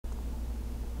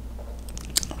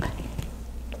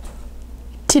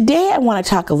Today I want to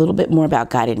talk a little bit more about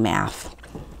guided math.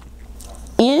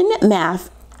 In math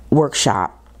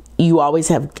workshop, you always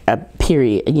have a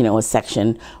period, a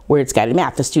section where it's guided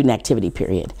math, the student activity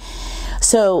period.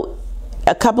 So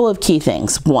a couple of key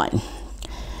things. One,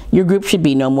 your group should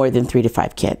be no more than 3 to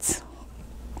 5 kids.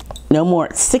 No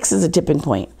more. 6 is a tipping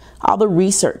point. All the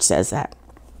research says that.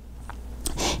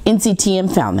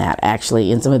 NCTM found that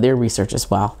actually in some of their research as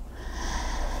well.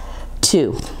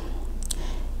 2,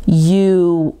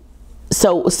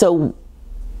 so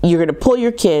you're going to pull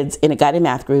your kids in a guided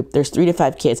math group. There's 3 to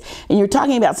 5 kids, and you're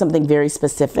talking about something very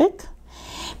specific.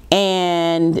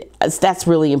 And that's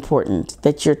really important,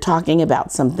 that you're talking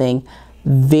about something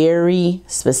very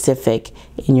specific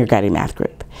in your guided math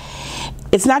group.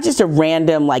 It's not just a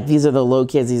random, like, these are the low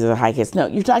kids, these are the high kids. No,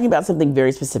 you're talking about something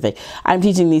very specific. I'm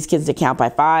teaching these kids to count by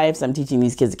 5s. I'm teaching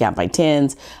these kids to count by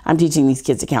 10s. I'm teaching these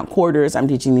kids to count quarters. I'm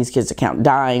teaching these kids to count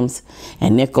dimes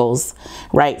and nickels,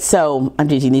 right? So I'm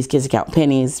teaching these kids to count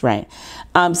pennies, right?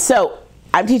 So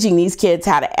I'm teaching these kids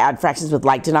how to add fractions with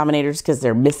like denominators because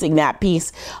they're missing that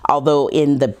piece. Although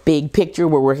in the big picture,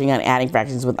 we're working on adding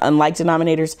fractions with unlike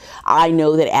denominators. I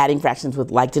know that adding fractions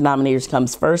with like denominators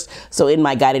comes first. So in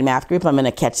my guided math group, I'm going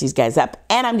to catch these guys up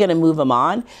and I'm going to move them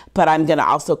on, but I'm going to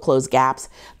also close gaps.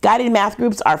 Guided math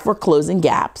groups are for closing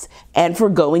gaps and for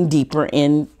going deeper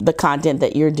in the content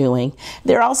that you're doing.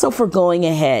 They're also for going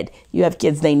ahead. You have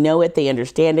kids, they know it, they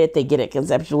understand it, they get it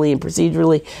conceptually and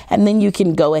procedurally, and then you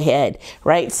can go ahead,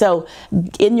 right? So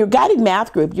in your guided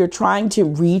math group, you're trying to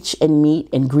reach and meet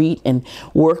and greet and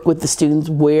work with the students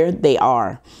where they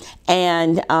are.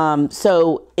 And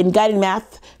so in guided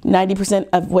math, 90%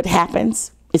 of what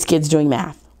happens is kids doing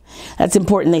math. That's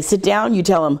important. They sit down, you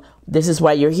tell them, this is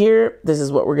why you're here, this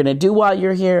is what we're going to do while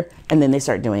you're here, and then they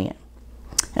start doing it.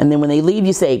 And then when they leave,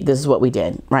 you say, this is what we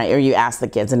did, right? Or you ask the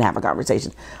kids and have a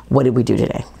conversation. What did we do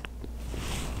today?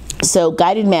 So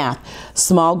guided math,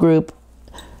 small group.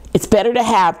 It's better to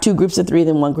have 2 groups of 3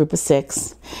 than 1 group of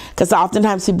 6. Because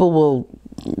oftentimes people will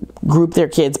group their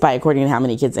kids by according to how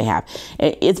many kids they have.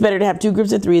 It's better to have 2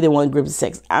 groups of 3 than 1 group of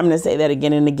 6. I'm going to say that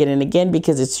again and again and again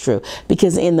because it's true.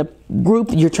 Because in the group,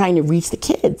 you're trying to reach the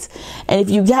kids. And if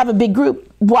you have a big group,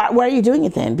 why are you doing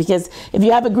it then? Because if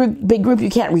you have a big group, you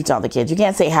can't reach all the kids. You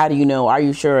can't say, how do you know? Are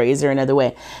you sure? Is there another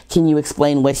way? Can you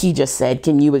explain what he just said?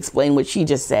 Can you explain what she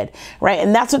just said? Right?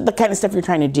 And that's what the kind of stuff you're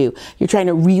trying to do. You're trying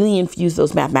to really infuse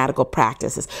those mathematical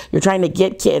practices. You're trying to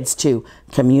get kids to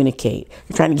communicate.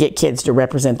 You're trying to get kids to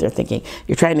represent their thinking.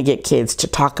 You're trying to get kids to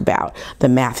talk about the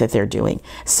math that they're doing.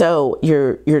 So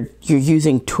you're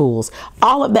using tools.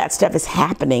 All of that stuff is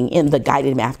happening in the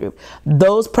guided math group.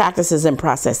 Those practices and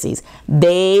processes,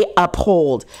 they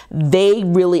uphold, they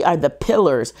really are the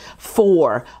pillars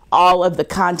for all of the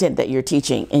content that you're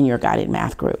teaching in your guided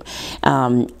math group.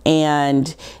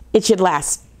 And it should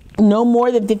last no more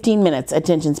than 15 minutes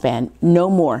attention span, no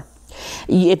more.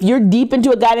 If you're deep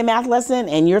into a guided math lesson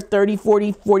and you're 30,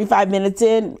 40, 45 minutes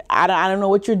in, I don't know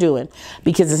what you're doing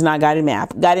because it's not guided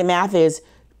math. Guided math is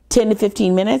 10 to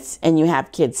 15 minutes and you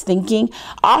have kids thinking.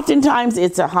 Oftentimes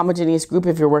it's a homogeneous group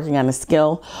if you're working on a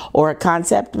skill or a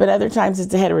concept, but other times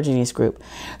it's a heterogeneous group.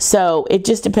 So it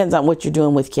just depends on what you're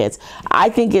doing with kids. I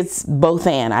think it's both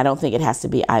and. I don't think it has to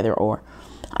be either or.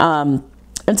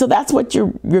 And so that's what your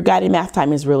guided math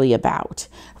time is really about,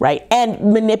 right? And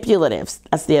manipulatives,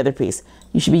 that's the other piece.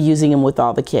 You should be using them with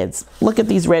all the kids. Look at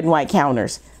these red and white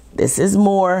counters. This is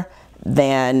more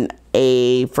than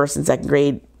a 1st and 2nd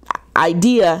grade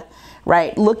idea,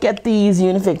 right? Look at these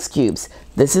Unifix cubes.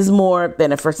 This is more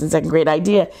than a 1st and 2nd grade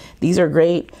idea. These are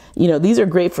great. These are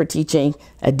great for teaching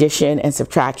addition and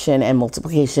subtraction and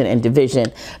multiplication and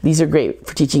division. These are great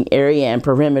for teaching area and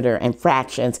perimeter and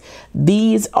fractions.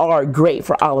 These are great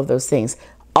for all of those things.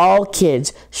 All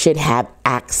kids should have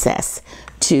access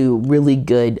to really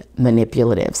good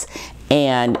manipulatives.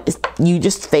 And you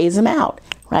just phase them out.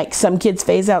 Right? Some kids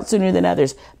phase out sooner than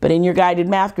others, but in your guided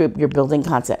math group, you're building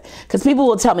concept. Because people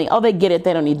will tell me, oh, they get it,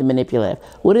 they don't need the manipulative.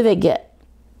 What do they get?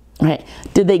 Right?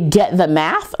 Did they get the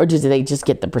math or did they just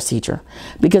get the procedure?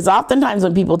 Because oftentimes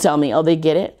when people tell me, oh, they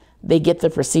get it, they get the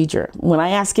procedure. When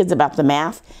I ask kids about the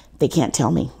math, they can't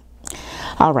tell me.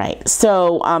 All right,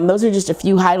 so those are just a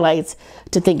few highlights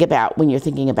to think about when you're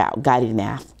thinking about guided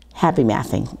math. Happy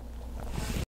mathing.